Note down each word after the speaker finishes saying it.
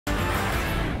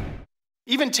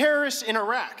Even terrorists in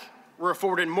Iraq were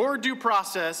afforded more due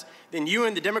process than you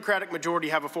and the Democratic majority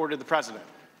have afforded the president.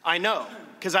 I know,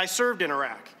 because I served in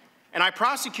Iraq, and I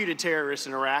prosecuted terrorists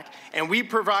in Iraq, and we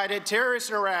provided terrorists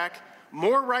in Iraq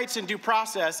more rights and due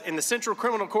process in the Central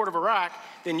Criminal Court of Iraq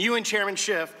than you and Chairman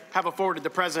Schiff have afforded the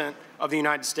President of the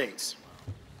United States.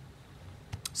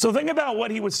 So think about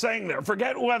what he was saying there.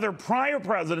 Forget whether prior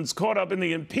presidents caught up in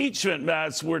the impeachment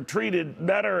mess were treated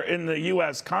better in the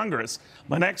U.S. Congress.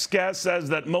 My next guest says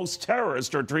that most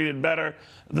terrorists are treated better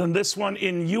than this one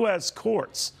in U.S.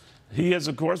 courts. He is,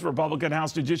 of course, Republican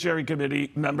House Judiciary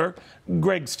Committee member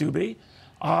Greg Steube.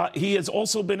 He has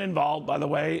also been involved, by the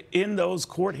way, in those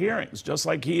court hearings, just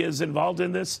like he is involved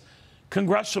in this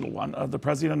congressional one of the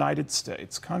President of the United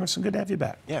States. Congressman, good to have you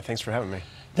back. Yeah, thanks for having me.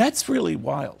 That's really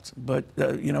wild. But,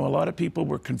 you know, a lot of people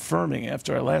were confirming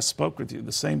after I last spoke with you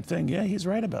the same thing. Yeah, he's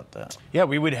right about that. Yeah,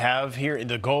 we would have here,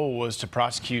 the goal was to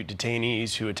prosecute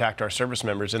detainees who attacked our service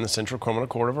members in the Central Criminal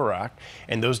Court of Iraq.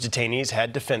 And those detainees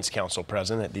had defense counsel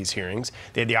present at these hearings.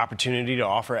 They had the opportunity to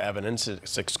offer evidence,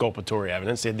 it's exculpatory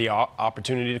evidence. They had the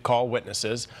opportunity to call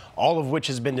witnesses, all of which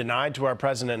has been denied to our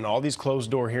president in all these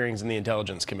closed-door hearings in the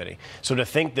Intelligence Committee. So to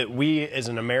think that we as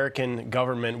an American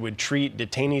government would treat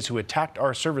detainees who attacked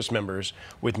our service members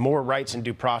with more rights and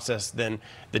due process than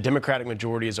the Democratic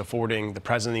majority is affording the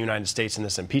President of the United States in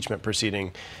this impeachment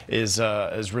proceeding is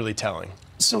really telling.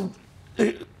 So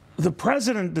the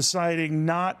president deciding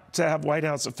not to have White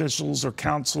House officials or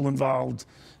counsel involved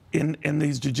in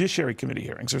these Judiciary Committee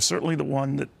hearings, or certainly the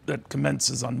one that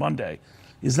commences on Monday,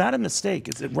 is that a mistake?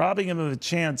 Is it robbing him of a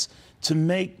chance to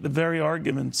make the very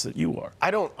arguments that you are? I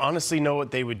don't honestly know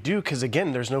what they would do because,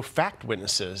 again, there's no fact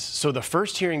witnesses. So the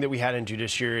first hearing that we had in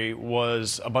Judiciary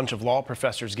was a bunch of law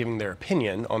professors giving their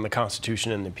opinion on the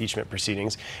Constitution and the impeachment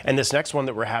proceedings. And this next one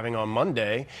that we're having on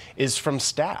Monday is from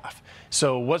staff.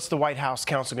 So what's the White House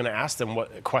counsel going to ask them?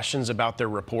 What questions about their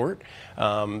report? They're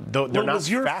not was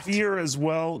your fear as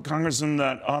well, Congressman,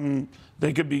 that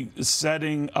they could be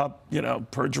setting up, you know,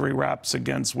 perjury raps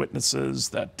against witnesses,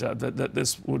 that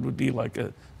this would be like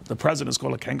the president's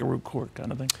called a kangaroo court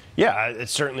kind of thing? Yeah,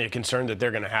 it's certainly a concern that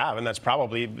they're going to have, and that's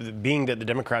probably, being that the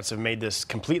Democrats have made this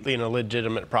completely an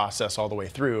illegitimate process all the way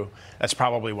through, that's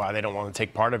probably why they don't want to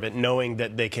take part of it, knowing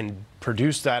that they can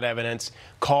produce that evidence,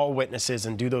 call witnesses,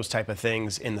 and do those type of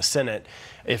things in the Senate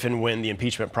if and when the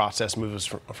impeachment process moves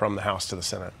from the House to the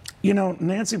Senate. You know,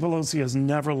 Nancy Pelosi has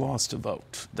never lost a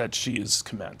vote that she has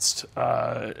commenced.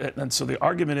 And so the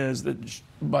argument is that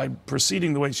by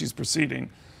proceeding the way she's proceeding,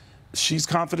 she's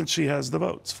confident she has the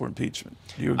votes for impeachment.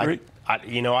 Do you agree?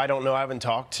 You know, I don't know. I haven't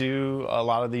talked to a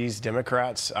lot of these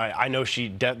Democrats. I know they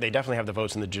definitely have the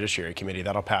votes in the Judiciary Committee.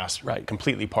 That'll pass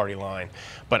completely party line.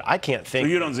 But I can't think. So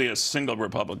you don't see a single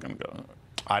Republican going?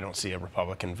 I don't see a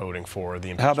Republican voting for the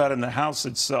impeachment. How about in the House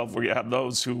itself, where you have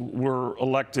those who were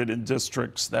elected in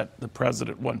districts that the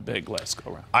president won big last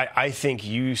go-around? I think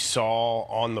you saw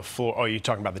on the floor, oh, you're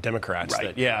talking about the Democrats.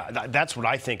 Right. That's what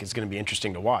I think is going to be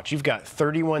interesting to watch. You've got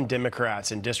 31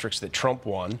 Democrats in districts that Trump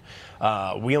won.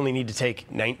 We only need to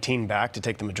take 19 back to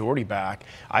take the majority back.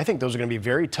 I think those are going to be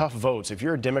very tough votes. If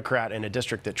you're a Democrat in a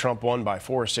district that Trump won by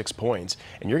 4 or 6 points,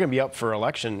 and you're going to be up for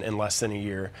election in less than a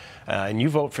year, and you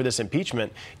vote for this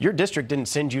impeachment, your district didn't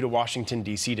send you to Washington,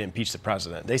 D.C. to impeach the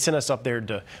president. They sent us up there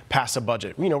to pass a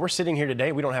budget. You know, we're sitting here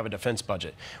today. We don't have a defense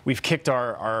budget. We've kicked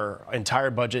our entire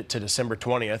budget to December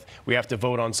 20th. We have to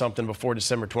vote on something before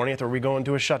December 20th, or we go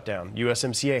into a shutdown.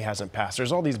 USMCA hasn't passed.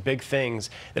 There's all these big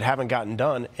things that haven't gotten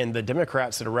done, and the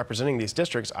Democrats that are representing these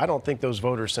districts, I don't think those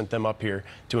voters sent them up here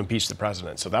to impeach the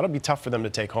president. So that'll be tough for them to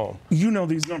take home. You know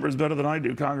these numbers better than I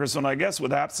do, Congressman. I guess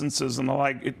with absences and the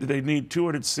like, they need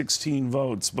 216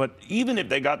 votes. But even if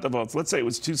they got the votes, let's say it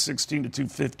was 216 to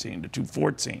 215 to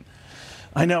 214.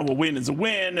 I know a win is a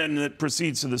win and it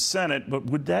proceeds to the Senate, but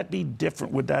would that be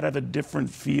different? Would that have a different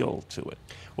feel to it?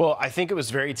 Well, I think it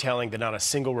was very telling that not a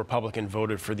single Republican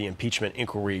voted for the impeachment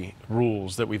inquiry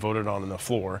rules that we voted on the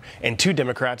floor, and 2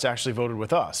 Democrats actually voted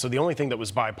with us. So the only thing that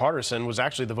was bipartisan was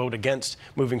actually the vote against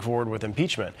moving forward with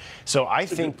impeachment. So I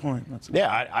think,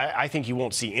 I think you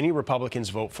won't see any Republicans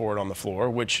vote for it on the floor,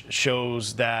 which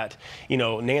shows that, you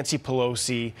know, Nancy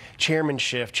Pelosi, Chairman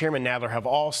Schiff, Chairman Nadler have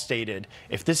all stated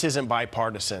if this isn't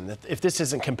bipartisan, if this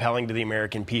isn't compelling to the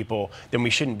American people, then we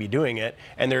shouldn't be doing it.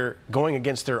 And they're going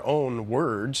against their own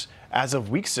words as of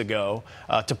weeks ago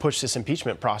to push this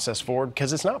impeachment process forward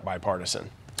because it's not bipartisan.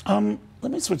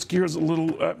 Let me switch gears a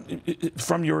little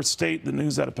from your state, the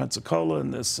news out of Pensacola,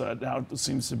 and this now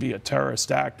seems to be a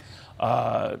terrorist act.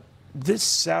 This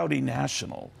Saudi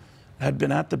national had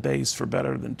been at the base for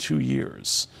better than 2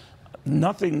 years.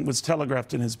 nothing was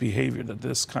telegraphed in his behavior that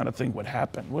this kind of thing would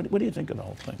happen. What do you think of the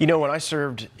whole thing? You know, when I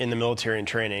served in the military and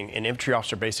training, in Infantry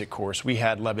Officer Basic Course, we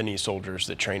had Lebanese soldiers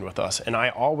that trained with us. And I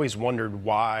always wondered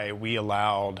why we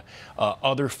allowed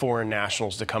other foreign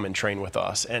nationals to come and train with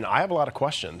us. And I have a lot of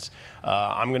questions.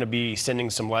 I'm going to be sending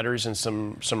some letters and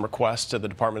some requests to the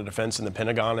Department of Defense and the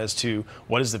Pentagon as to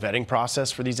what is the vetting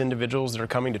process for these individuals that are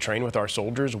coming to train with our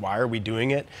soldiers. Why are we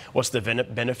doing it? What's the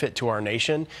benefit to our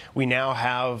nation? We now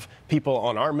have people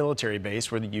on our military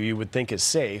base, where you would think is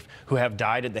safe, who have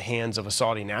died at the hands of a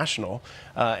Saudi national.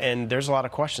 And there's a lot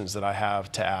of questions that I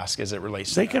have to ask as it relates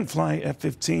to that. They can fly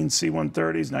F-15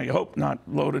 C-130s. Now, you hope not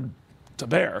loaded to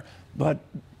bear, but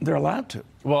they're allowed to.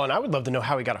 Well, and I would love to know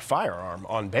how he got a firearm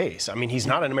on base. I mean, he's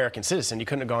not an American citizen. He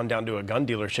couldn't have gone down to a gun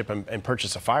dealership and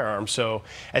purchased a firearm. So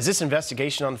as this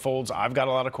investigation unfolds, I've got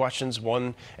a lot of questions,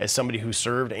 one as somebody who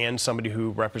served and somebody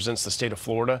who represents the state of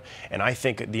Florida. And I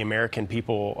think the American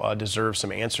people deserve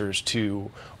some answers to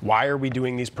why are we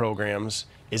doing these programs?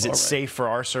 Is it safe for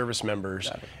our service members?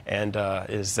 And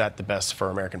is that the best for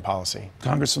American policy?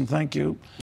 Congressman, thank you.